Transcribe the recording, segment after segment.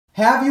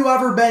Have you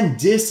ever been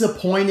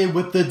disappointed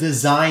with the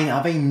design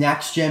of a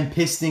next-gen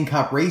Piston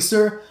Cup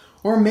racer?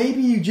 Or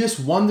maybe you just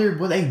wondered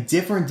what a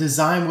different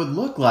design would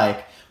look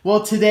like?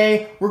 Well,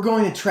 today we're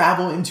going to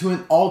travel into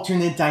an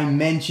alternate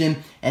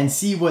dimension and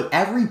see what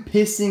every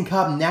Piston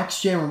Cup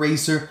Next-Gen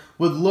racer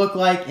would look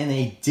like in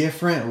a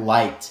different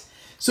light.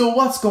 So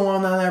what's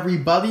going on,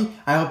 everybody?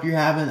 I hope you're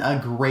having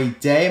a great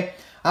day.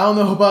 I don't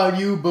know about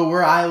you, but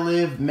where I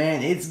live,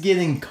 man, it's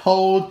getting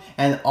cold,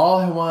 and all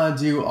I want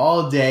to do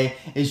all day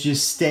is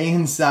just stay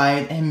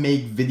inside and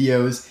make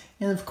videos,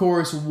 and of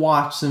course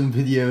watch some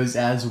videos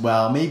as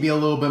well. Maybe a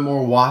little bit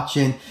more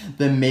watching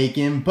than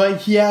making.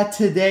 But yeah,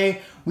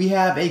 today we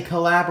have a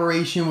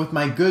collaboration with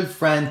my good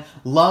friend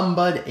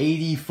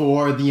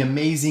Lumbud84, the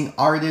amazing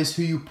artist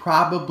who you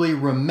probably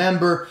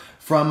remember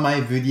from my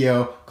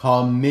video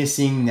called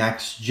Missing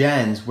Next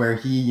Gens, where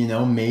he,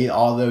 made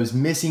all those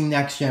missing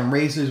next gen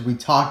racers. We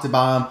talked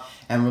about them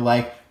and we're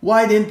like,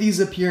 why didn't these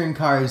appear in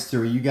Cars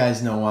 3? You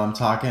guys know what I'm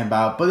talking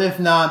about. But if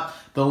not,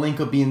 the link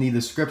will be in the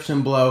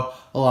description below,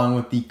 along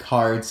with the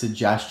card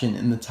suggestion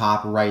in the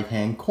top right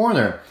hand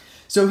corner.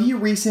 So he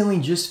recently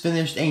just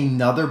finished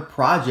another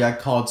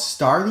project called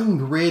Starting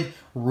Grid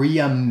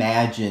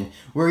Reimagined,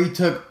 where he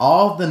took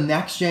all of the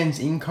next gens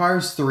in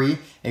Cars 3,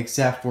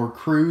 except for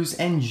Cruz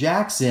and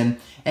Jackson,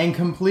 and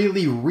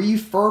completely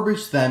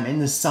refurbished them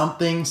into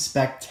something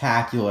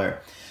spectacular.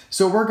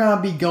 So we're going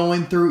to be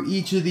going through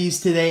each of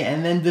these today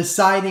and then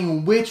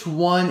deciding which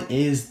one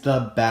is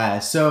the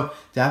best. So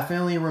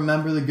definitely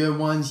remember the good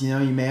ones. You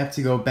may have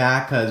to go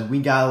back because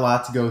we got a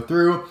lot to go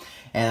through.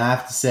 And I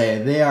have to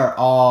say, they are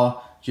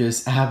all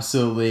just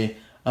absolutely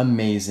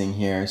amazing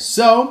here.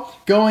 So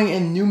going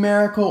in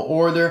numerical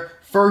order,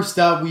 first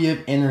up we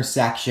have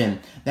intersection.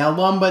 Now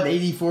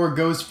Lumbud84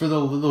 goes for the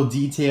little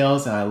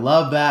details, and I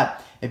love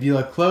that. If you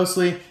look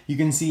closely, you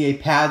can see a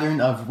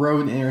pattern of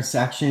road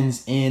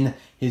intersections in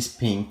his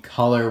pink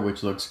color,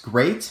 which looks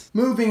great.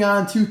 Moving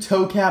on to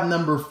toe cap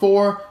number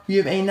 4, we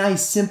have a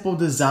nice simple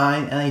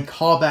design and a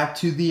callback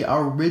to the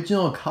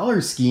original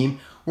color scheme,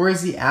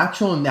 whereas the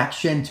actual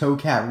next-gen toe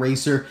cap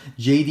racer,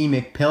 JD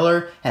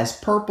McPillar, has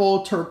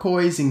purple,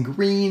 turquoise, and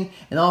green,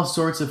 and all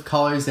sorts of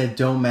colors that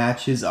don't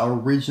match his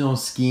original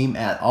scheme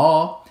at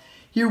all.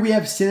 Here we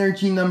have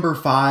synergy number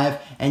 5,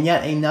 and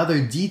yet another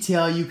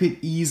detail you could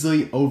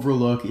easily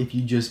overlook if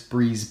you just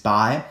breeze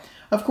by.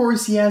 Of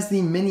course, he has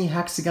the mini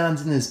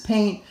hexagons in his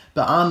paint,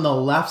 but on the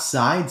left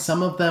side,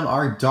 some of them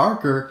are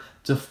darker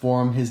to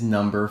form his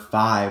number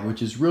 5,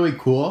 which is really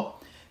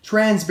cool.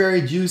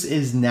 Transberry Juice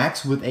is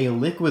next with a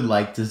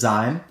liquid-like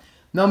design.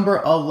 Number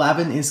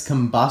 11 is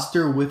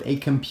Combustor with a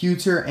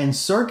computer and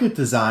circuit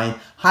design,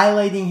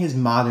 highlighting his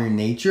modern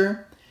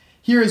nature.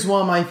 Here is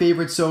one of my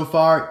favorites so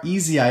far,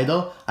 Easy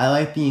Idle. I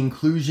like the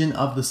inclusion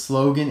of the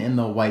slogan in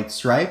the white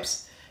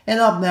stripes. And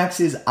up next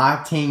is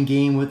Octane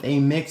Game with a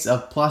mix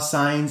of plus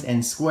signs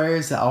and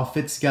squares that all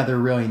fit together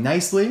really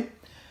nicely.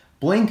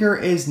 Blinker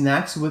is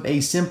next with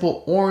a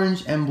simple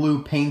orange and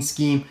blue paint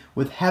scheme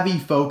with heavy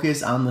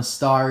focus on the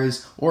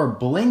stars, or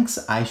blinks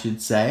I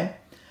should say.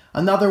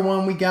 Another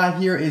one we got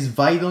here is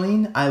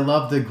Vitaline. I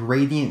love the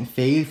gradient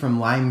fade from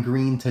lime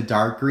green to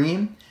dark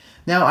green.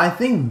 Now I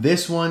think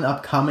this one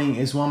upcoming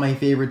is one of my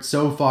favorites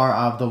so far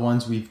of the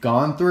ones we've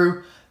gone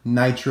through,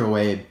 Nitro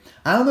Wave.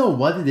 I don't know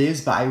what it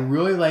is, but I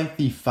really like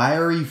the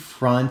fiery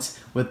front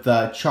with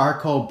the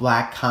charcoal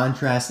black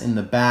contrast in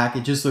the back.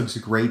 It just looks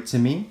great to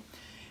me.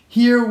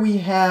 Here we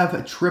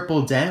have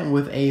Triple Dent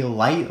with a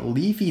light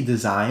leafy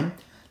design.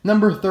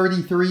 Number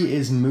 33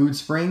 is Mood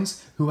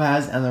Springs, who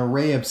has an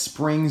array of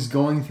springs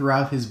going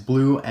throughout his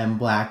blue and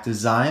black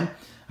design.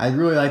 I'd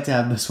really like to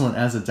have this one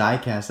as a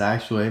diecast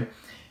actually.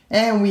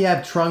 And we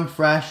have Trunk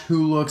Fresh,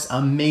 who looks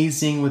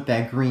amazing with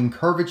that green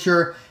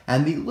curvature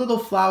and the little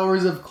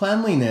flowers of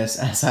cleanliness,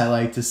 as I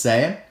like to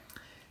say.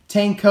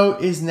 Tank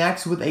Coat is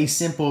next with a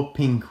simple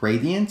pink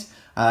gradient.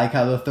 I like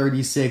how the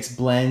 36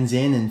 blends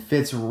in and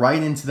fits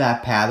right into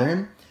that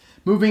pattern.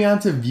 Moving on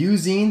to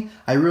Viewzine,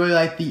 I really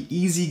like the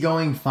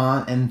easygoing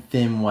font and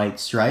thin white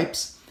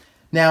stripes.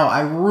 Now,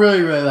 I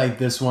really like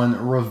this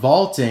one,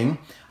 Revolting.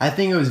 I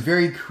think it was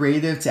very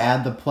creative to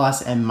add the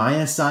plus and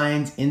minus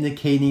signs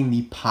indicating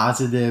the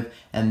positive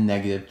and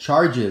negative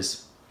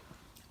charges.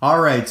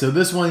 Alright, so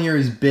this one here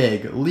is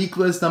big.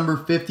 Leakless number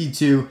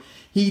 52.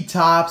 He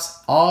tops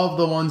all of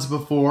the ones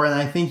before, and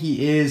I think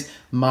he is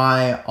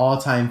my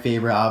all-time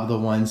favorite out of the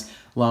ones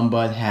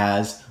Lumbud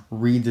has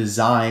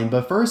redesigned.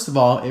 But first of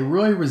all, it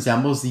really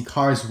resembles the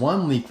Cars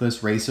 1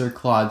 leakless racer,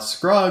 Claude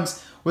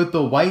Scruggs, with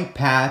the white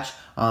patch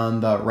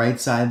on the right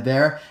side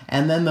there,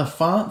 and then the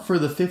font for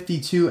the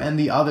 52 and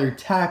the other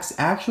text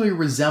actually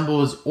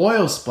resembles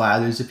oil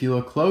splatters if you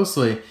look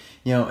closely.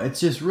 It's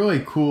just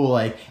really cool.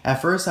 Like,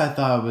 at first I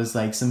thought it was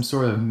like some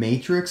sort of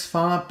Matrix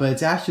font, but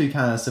it's actually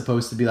kind of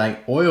supposed to be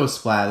like oil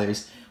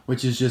splatters,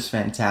 which is just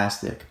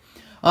fantastic.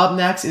 Up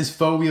next is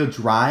Four Wheel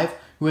Drive,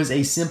 who has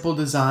a simple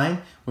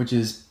design, which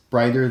is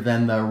brighter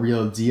than the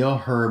real deal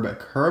Herb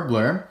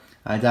Kerbler.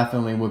 I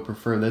definitely would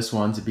prefer this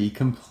one, to be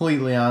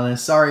completely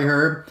honest. Sorry,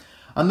 Herb.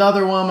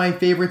 Another one of my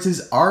favorites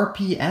is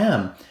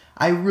RPM.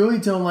 I really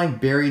don't like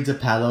Barry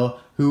DePello,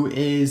 who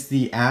is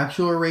the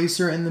actual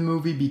racer in the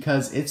movie,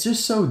 because it's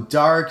just so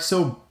dark,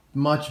 so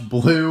much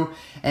blue,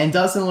 and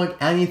doesn't look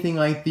anything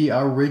like the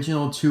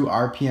original 2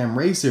 RPM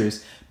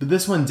racers. But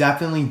this one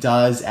definitely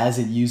does, as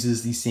it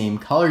uses the same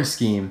color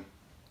scheme.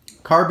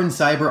 Carbon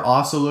Cyber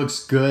also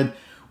looks good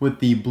with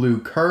the blue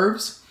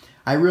curves.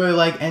 I really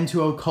like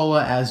N2O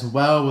Cola as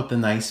well with the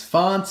nice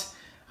font.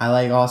 I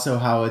like also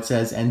how it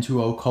says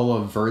N2O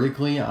Cola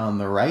vertically on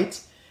the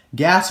right.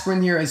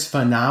 Gask-its here is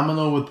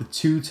phenomenal with the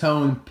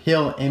two-tone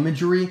pill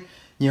imagery.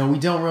 You know, we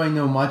don't really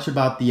know much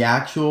about the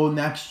actual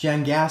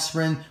next-gen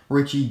Gask-its.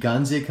 Richie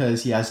guns it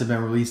because he hasn't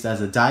been released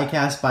as a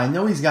diecast, but I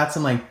know he's got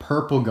some like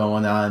purple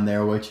going on in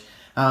there, which,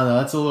 I don't know,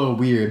 that's a little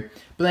weird.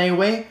 But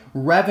anyway,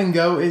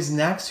 Rev-N-Go is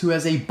next, who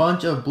has a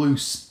bunch of blue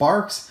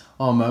sparks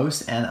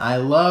almost, and I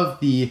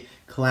love the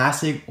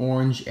classic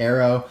orange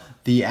arrow.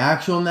 The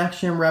actual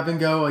next-gen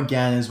Rev-N-Go,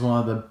 again, is one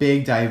of the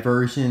big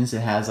diversions.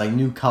 It has like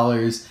new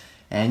colors,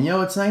 and you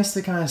know, it's nice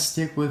to kind of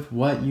stick with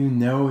what you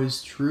know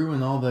is true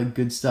and all the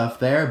good stuff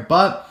there.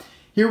 But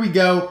here we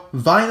go,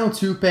 Vinyl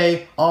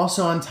Toupe,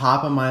 also on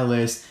top of my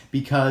list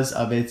because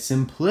of its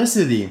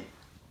simplicity.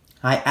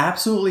 I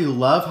absolutely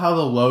love how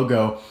the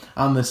logo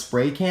on the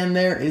spray can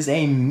there is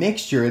a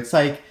mixture. It's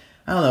like,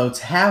 I don't know, it's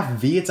half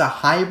V. It's a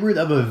hybrid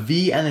of a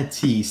V and a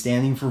T,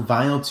 standing for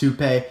Vinyl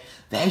Toupe.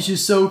 That is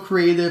just so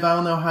creative. I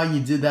don't know how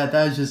you did that.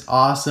 That is just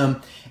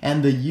awesome.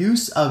 And the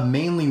use of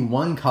mainly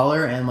one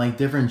color and like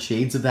different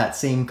shades of that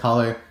same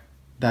color,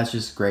 that's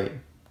just great.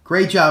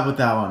 Great job with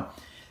that one.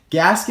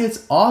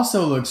 Gask-its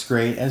also looks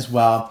great as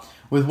well,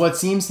 with what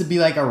seems to be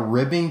like a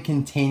ribbon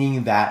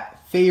containing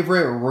that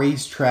favorite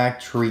racetrack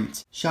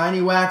treat.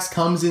 Shiny Wax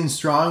comes in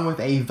strong with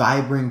a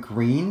vibrant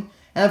green.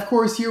 And of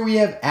course, here we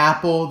have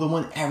Apple, the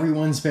one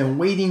everyone's been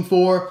waiting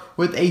for,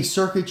 with a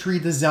circuitry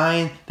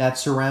design that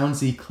surrounds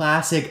the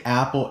classic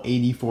Apple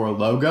 84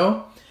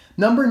 logo.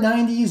 Number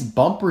 90's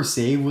Bumper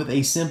Save with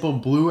a simple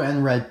blue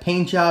and red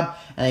paint job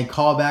and a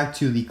callback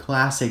to the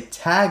classic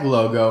tag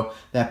logo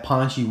that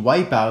Paunchy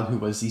Wipeout, who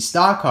was the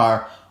stock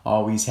car,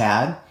 always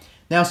had.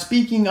 Now,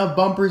 speaking of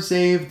Bumper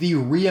Save, the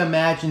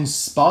reimagined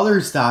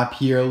Sputter Stop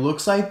here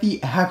looks like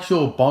the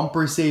actual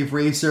Bumper Save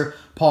racer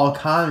Paul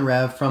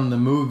Conrad from the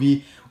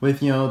movie,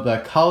 with, you know, the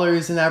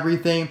colors and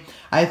everything.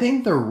 I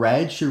think the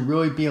red should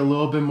really be a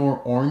little bit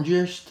more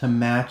orangish to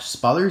match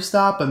Sputter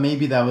Stop, but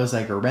maybe that was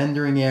like a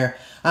rendering error.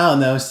 I don't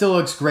know, still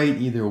looks great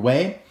either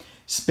way.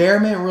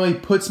 Spearmint really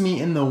puts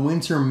me in the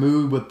winter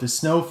mood with the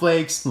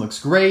snowflakes, looks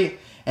great.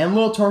 And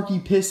Little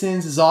Torquey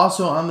Pistons is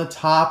also on the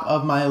top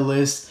of my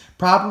list,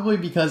 probably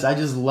because I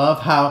just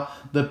love how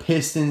the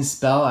Pistons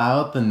spell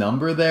out the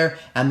number there,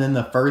 and then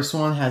the first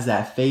one has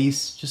that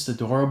face, just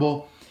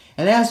adorable.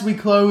 And as we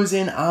close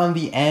in on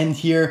the end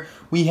here,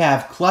 we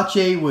have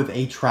Clutch-A with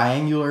a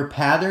triangular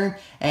pattern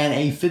and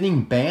a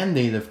fitting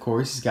band-aid, of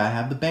course. He's got to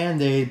have the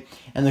band-aid.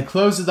 And to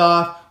close it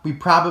off, we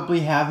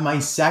probably have my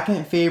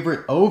second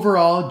favorite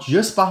overall,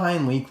 just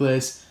behind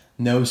Leakless,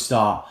 No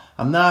Stall.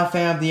 I'm not a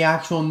fan of the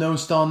actual No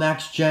Stall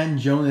Next Gen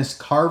Jonas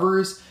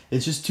Carvers.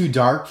 It's just too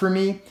dark for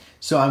me.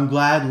 So I'm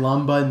glad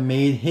Lumbud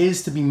made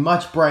his to be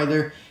much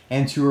brighter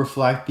and to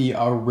reflect the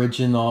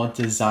original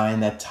design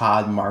that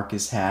Todd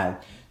Marcus had.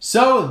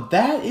 So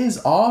that is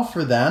all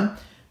for them.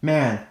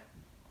 Man,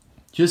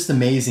 just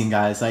amazing,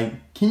 guys. Like,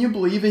 can you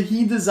believe it?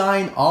 He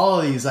designed all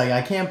of these. Like,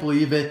 I can't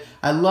believe it.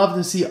 I'd love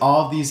to see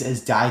all of these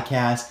as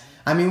diecast.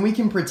 I mean, we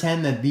can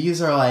pretend that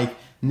these are like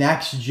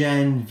Next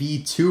Gen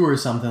V2 or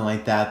something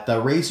like that. The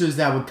racers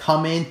that would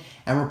come in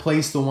and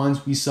replace the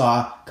ones we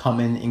saw come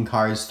in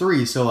Cars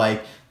 3. So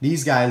like,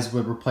 these guys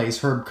would replace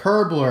Herb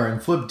Kerbler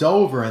and Flip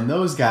Dover and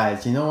those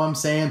guys. You know what I'm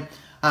saying?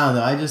 I don't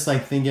know. I just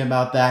like thinking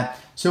about that.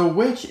 So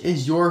which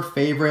is your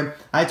favorite?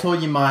 I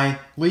told you mine.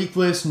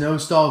 Leakless, No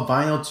Stall,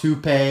 Vinyl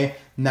Toupe,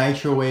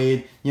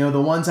 Nitroade. You know,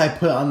 the ones I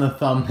put on the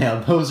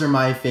thumbnail. Those are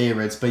my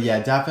favorites. But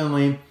yeah,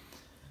 definitely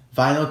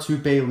Vinyl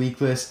Toupe,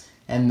 Leakless,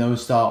 and No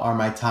Stall are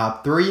my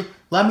top 3.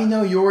 Let me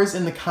know yours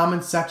in the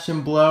comments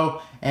section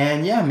below.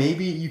 And yeah,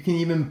 maybe you can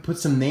even put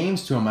some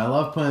names to them. I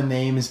love putting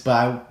names, but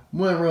I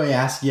wouldn't really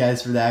ask you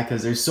guys for that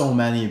because there's so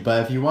many.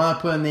 But if you want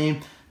to put a name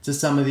to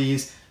some of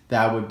these,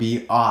 that would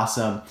be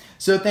awesome.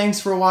 So thanks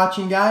for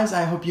watching, guys.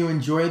 I hope you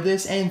enjoyed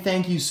this, and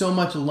thank you so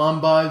much,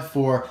 Lumbud,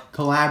 for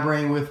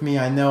collaborating with me.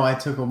 I know I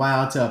took a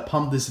while to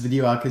pump this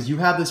video out because you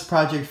have this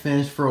project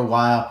finished for a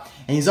while,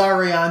 and he's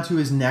already on to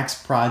his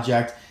next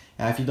project.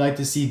 And if you'd like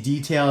to see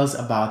details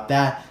about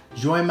that,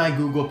 join my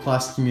Google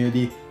Plus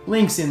community.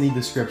 Links in the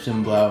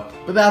description below.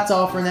 But that's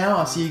all for now.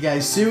 I'll see you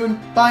guys soon.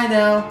 Bye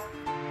now.